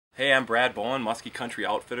Hey, I'm Brad Bohen, Musky Country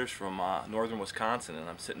Outfitters from northern Wisconsin, and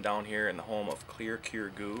I'm sitting down here in the home of Clear Cure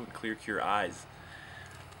Goo and Clear Cure Eyes,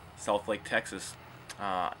 South Lake, Texas.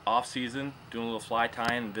 Off season, doing a little fly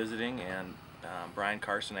tying and visiting, and Brian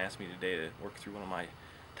Carson asked me today to work through one of my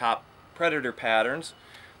top predator patterns.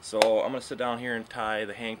 So I'm going to sit down here and tie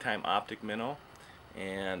the Hangtime Optic Minnow,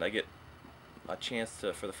 and I get a chance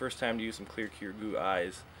to, for the first time, to use some Clear Cure Goo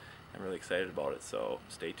eyes. I'm really excited about it, so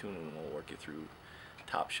stay tuned and we'll work you through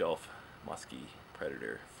top shelf musky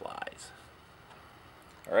predator flies.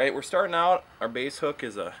 Alright, we're starting out. Our base hook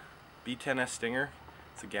is a B10S Stinger.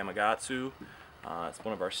 It's a Gamakatsu. It's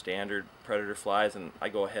one of our standard predator flies, and I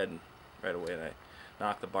go ahead and right away and I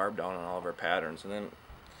knock the barb down on all of our patterns. And then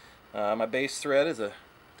my base thread is a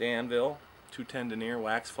Danville 210 Denier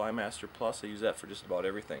Wax Flymaster Plus. I use that for just about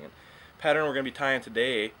everything. And the pattern we're going to be tying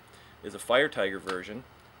today is a Fire Tiger version,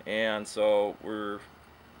 and so we're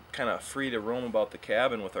kind of free to roam about the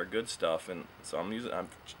cabin with our good stuff, and so I've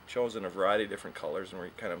chosen a variety of different colors, and we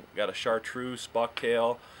kind of got a chartreuse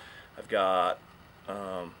bucktail. I've got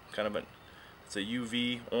it's a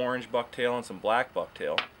UV orange bucktail and some black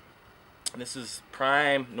bucktail. And this is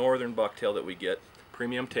prime northern bucktail that we get,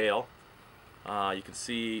 premium tail. You can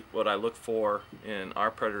see what I look for in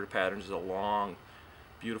our predator patterns is a long,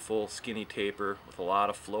 beautiful, skinny taper with a lot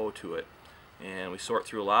of flow to it, and we sort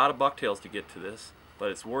through a lot of bucktails to get to this. But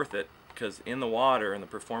it's worth it, because in the water and the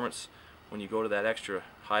performance, when you go to that extra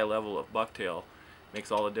high level of bucktail,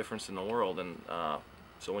 makes all the difference in the world. And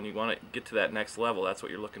so when you want to get to that next level, that's what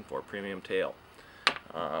you're looking for, premium tail.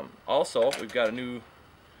 Also, we've got a new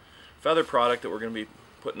feather product that we're going to be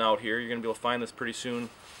putting out here. You're going to be able to find this pretty soon.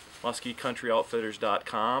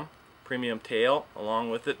 MuskyCountryOutfitters.com. Premium tail along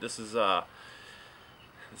with it. This is the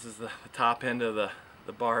top end of the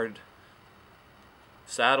barred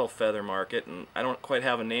saddle feather market, and I don't quite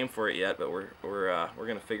have a name for it yet, but we're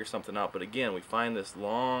going to figure something out. But again, we find this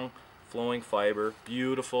long flowing fiber,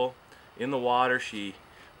 beautiful. In the water she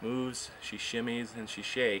moves, she shimmies, and she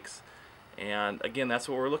shakes, and again, that's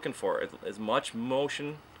what we're looking for, as much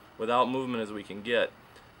motion without movement as we can get.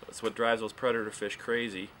 That's what drives those predator fish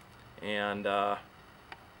crazy. And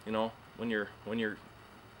you know, when you're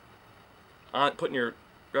putting your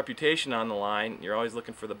reputation on the line, you're always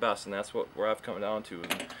looking for the best, and that's where I've come down to. I'm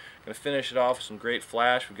going to finish it off with some great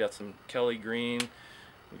flash. We've got some Kelly green,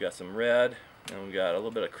 we've got some red, and we've got a little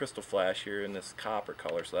bit of crystal flash here in this copper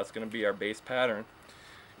color. So that's going to be our base pattern.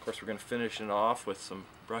 Of course, we're going to finish it off with some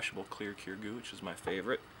brushable Clear Cure Goo, which is my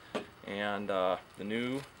favorite, and the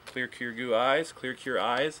new Clear Cure Goo eyes, Clear Cure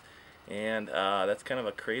eyes, and that's kind of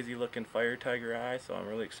a crazy looking fire tiger eye, so I'm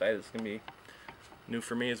really excited. It's going to be new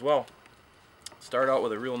for me as well. Start out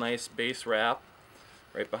with a real nice base wrap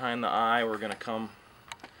right behind the eye. We're going to come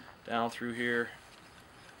down through here,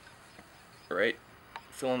 right,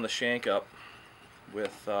 filling the shank up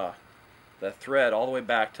with that thread all the way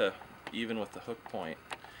back to even with the hook point.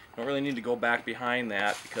 You don't really need to go back behind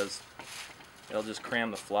that, because it'll just cram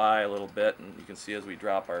the fly a little bit, and you can see as we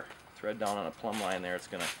drop our thread down on a plumb line there, it's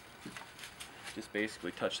going to just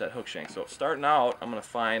basically touch that hook shank. So starting out, I'm going to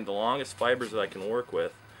find the longest fibers that I can work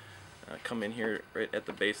with. Come in here right at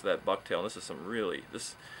the base of that bucktail, and this is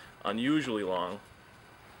this unusually long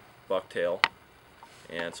bucktail,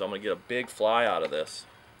 and so I'm going to get a big fly out of this.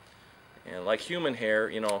 And like human hair,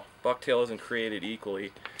 you know, bucktail isn't created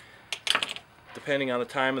equally. Depending on the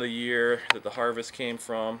time of the year that the harvest came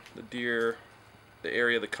from, the deer, the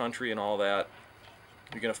area of the country, and all that,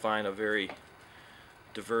 you're going to find a very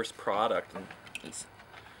diverse product. And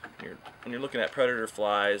when you're looking at predator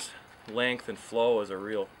flies, length and flow is a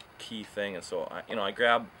real key thing, and so I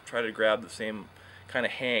try to grab the same kind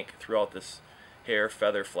of hank throughout this hair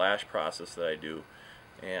feather flash process that I do,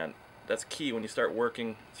 and that's key when you start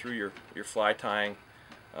working through your fly tying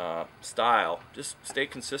style. Just stay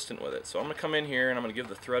consistent with it. So I'm going to come in here and I'm going to give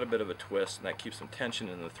the thread a bit of a twist, and that keeps some tension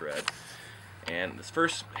in the thread. And this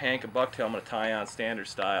first hank of bucktail I'm going to tie on standard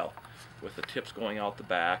style with the tips going out the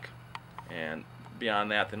back, and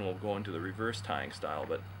beyond that then we'll go into the reverse tying style.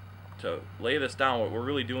 But to lay this down, what we're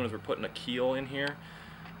really doing is we're putting a keel in here,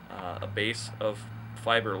 a base of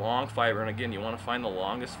fiber, long fiber, and again, you want to find the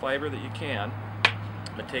longest fiber that you can.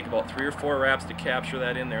 I'm going to take about 3 or 4 wraps to capture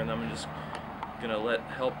that in there, and then I'm just going to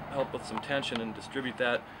help with some tension and distribute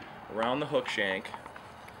that around the hook shank.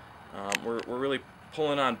 We're really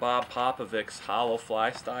pulling on Bob Popovic's hollow fly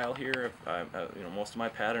style here. You know, most of my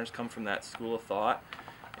patterns come from that school of thought,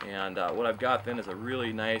 and what I've got then is a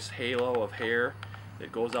really nice halo of hair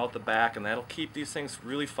that goes out the back, and that'll keep these things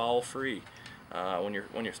really foul free.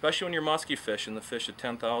 Especially when you're musky fishing, the fish at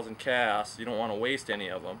 10,000 casts, you don't want to waste any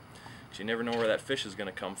of them, because you never know where that fish is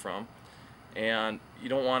going to come from. and you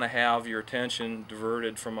don't want to have your attention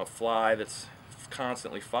diverted from a fly that's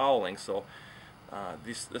constantly fouling. So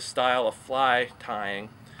this style of fly tying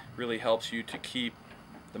really helps you to keep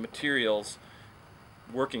the materials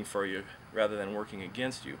working for you rather than working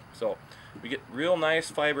against you. So we get real nice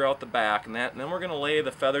fiber out the back, and then we're going to lay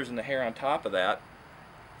the feathers and the hair on top of that.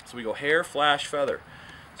 So we go hair, flash, feather.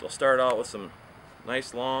 So I'll start out with some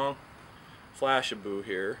nice long brushable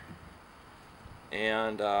here,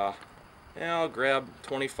 and yeah, I'll grab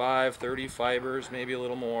 25, 30 fibers, maybe a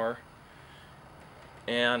little more.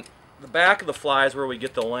 And the back of the fly is where we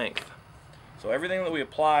get the length. So everything that we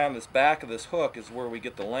apply on this back of this hook is where we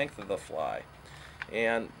get the length of the fly.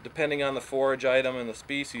 And depending on the forage item and the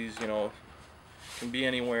species, you know, can be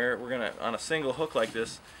anywhere. We're gonna, on a single hook like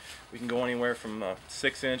this, we can go anywhere from a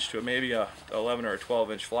 6-inch to maybe a 11 or a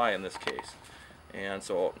 12-inch fly in this case. And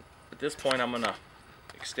so at this point, I'm gonna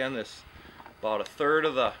extend this about a third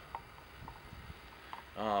of the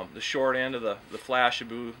short end of the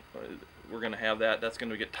brushable. We're going to have that's going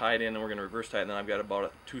to get tied in, and we're going to reverse tie it, and then I've got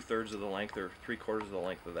about 2/3 of the length or 3/4 of the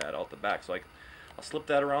length of that out the back. So I'll slip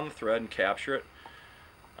that around the thread and capture it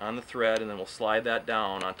on the thread, and then we'll slide that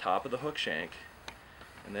down on top of the hook shank,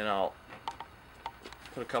 and then I'll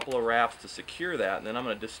put a couple of wraps to secure that, and then I'm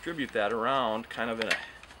going to distribute that around kind of in a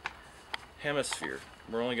hemisphere.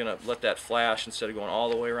 We're only going to let that flash, instead of going all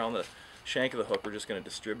the way around the shank of the hook, we're just going to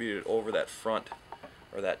distribute it over that front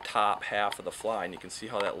or that top half of the fly, and you can see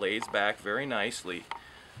how that lays back very nicely.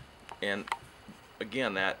 And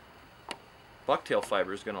again, that bucktail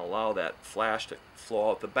fiber is going to allow that flash to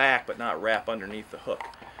flow out the back but not wrap underneath the hook,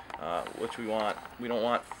 which we want. We don't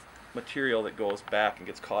want material that goes back and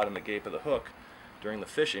gets caught in the gape of the hook during the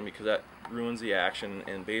fishing, because that ruins the action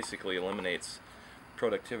and basically eliminates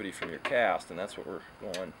productivity from your cast, and that's what we're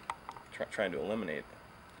trying to eliminate.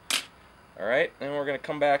 Alright, then we're going to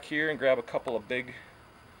come back here and grab a couple of big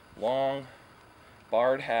long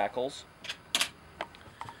barred hackles,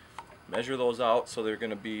 measure those out so they're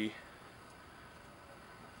going to be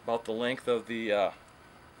about the length of the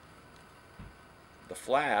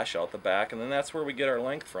flash out the back, and then that's where we get our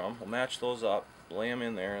length from. We'll match those up, lay them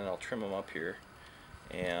in there, and I'll trim them up here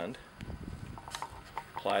and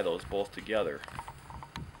apply those both together.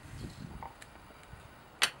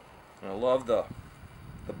 And I love the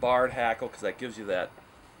barred hackle because that gives you that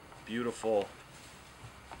beautiful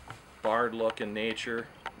barred look in nature.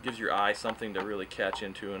 It gives your eye something to really catch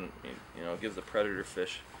into, and you know, it gives the predator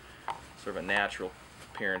fish sort of a natural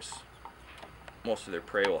appearance. Most of their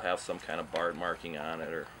prey will have some kind of barred marking on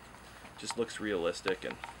it, or it just looks realistic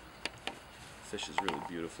and fishes really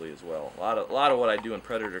beautifully as well. A lot of what I do in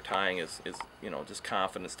predator tying is you know, just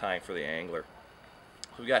confidence tying for the angler.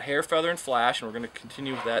 So we got hair, feather, and flash, and we're going to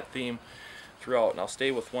continue with that theme throughout. And I'll stay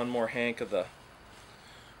with one more hank of the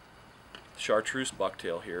chartreuse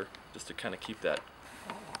bucktail here, just to kind of keep that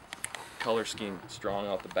color scheme strong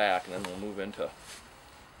out the back, and then we'll move into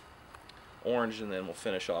orange, and then we'll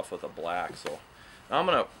finish off with a black. So now I'm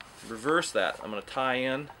going to reverse that. I'm going to tie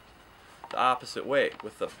in the opposite way,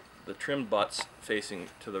 with the trimmed butts facing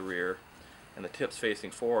to the rear and the tips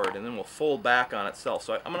facing forward, and then we'll fold back on itself.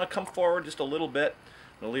 So I'm going to come forward just a little bit.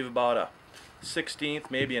 I'm going to leave about a 1/16,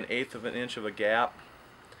 maybe an 1/8 of an inch of a gap.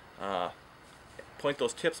 Point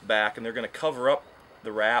those tips back, and they're going to cover up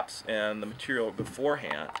the wraps and the material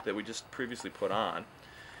beforehand that we just previously put on,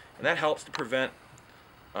 and that helps to prevent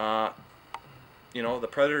you know, the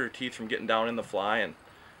predator teeth from getting down in the fly and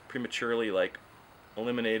prematurely like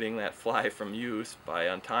eliminating that fly from use by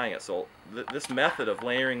untying it. So this method of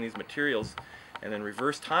layering these materials and then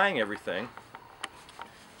reverse tying everything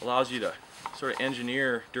allows you to sort of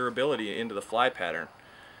engineer durability into the fly pattern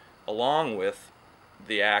along with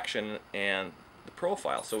the action and the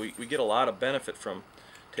profile. So we get a lot of benefit from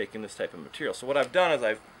taking this type of material. So what I've done is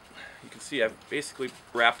you can see I've basically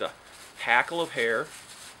wrapped a hackle of hair,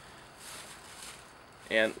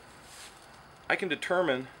 and I can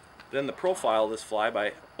determine then the profile of this fly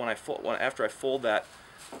by after I fold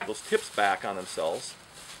those tips back on themselves.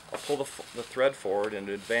 I'll pull the thread forward and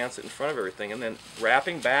advance it in front of everything, and then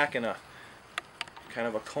wrapping back in a kind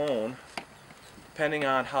of a cone, depending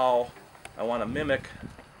on how I want to mimic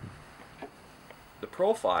the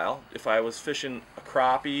profile. If I was fishing a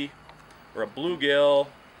crappie or a bluegill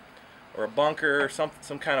or a bunker or some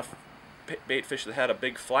kind of bait fish that had a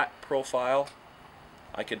big flat profile,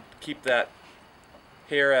 I could keep that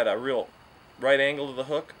hair at a real right angle to the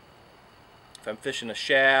hook. If I'm fishing a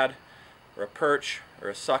shad or a perch or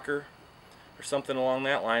a sucker or something along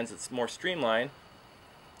that lines that's more streamlined,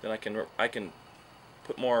 then I can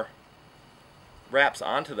put more wraps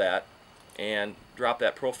onto that and drop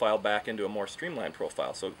that profile back into a more streamlined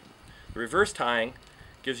profile. So Reverse tying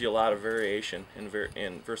gives you a lot of variation and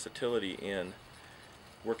versatility in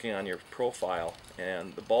working on your profile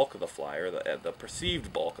and the bulk of the fly, or the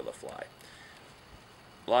perceived bulk of the fly.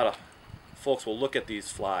 A lot of folks will look at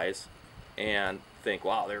these flies and think,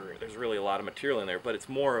 wow, there's really a lot of material in there, but it's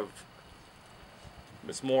more of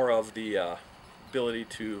the ability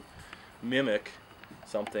to mimic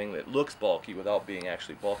something that looks bulky without being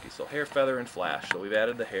actually bulky. So hair, feather, and flash. So we've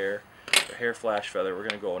added the hair, flash, feather. We're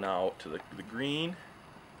going to go now to the green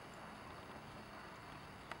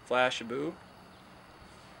Flashaboo.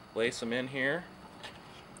 Lace them in here.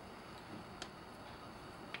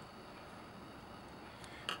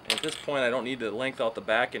 And at this point I don't need to length out the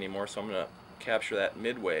back anymore, so I'm going to capture that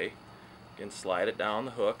midway and slide it down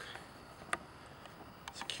the hook.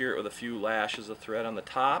 Secure it with a few lashes of thread on the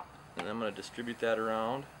top, and I'm going to distribute that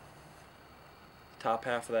around the top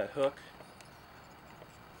half of that hook.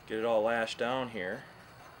 Get it all lashed down here.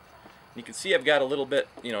 And you can see I've got a little bit,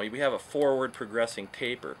 we have a forward progressing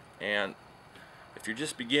taper, and if you're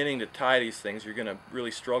just beginning to tie these things, you're going to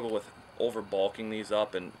really struggle with over bulking these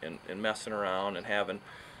up and messing around and having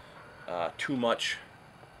too much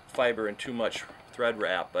fiber and too much thread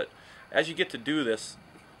wrap. But as you get to do this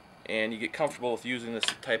and you get comfortable with using this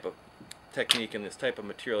type of technique and this type of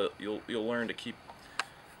material, you'll learn to keep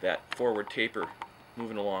that forward taper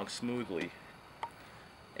moving along smoothly,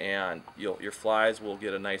 and your flies will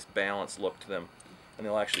get a nice balanced look to them, and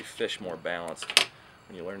they'll actually fish more balanced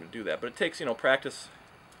when you learn to do that. But it takes, practice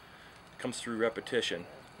comes through repetition,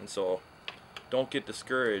 and so don't get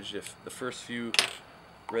discouraged if the first few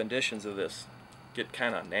renditions of this get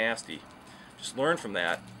kind of nasty. Just learn from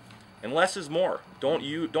that, and less is more. Don't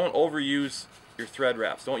overuse your thread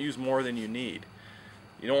wraps. Don't use more than you need.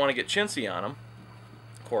 You don't want to get chintzy on them,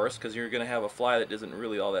 of course, because you're going to have a fly that isn't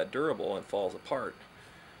really all that durable and falls apart.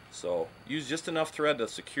 So use just enough thread to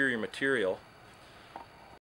secure your material,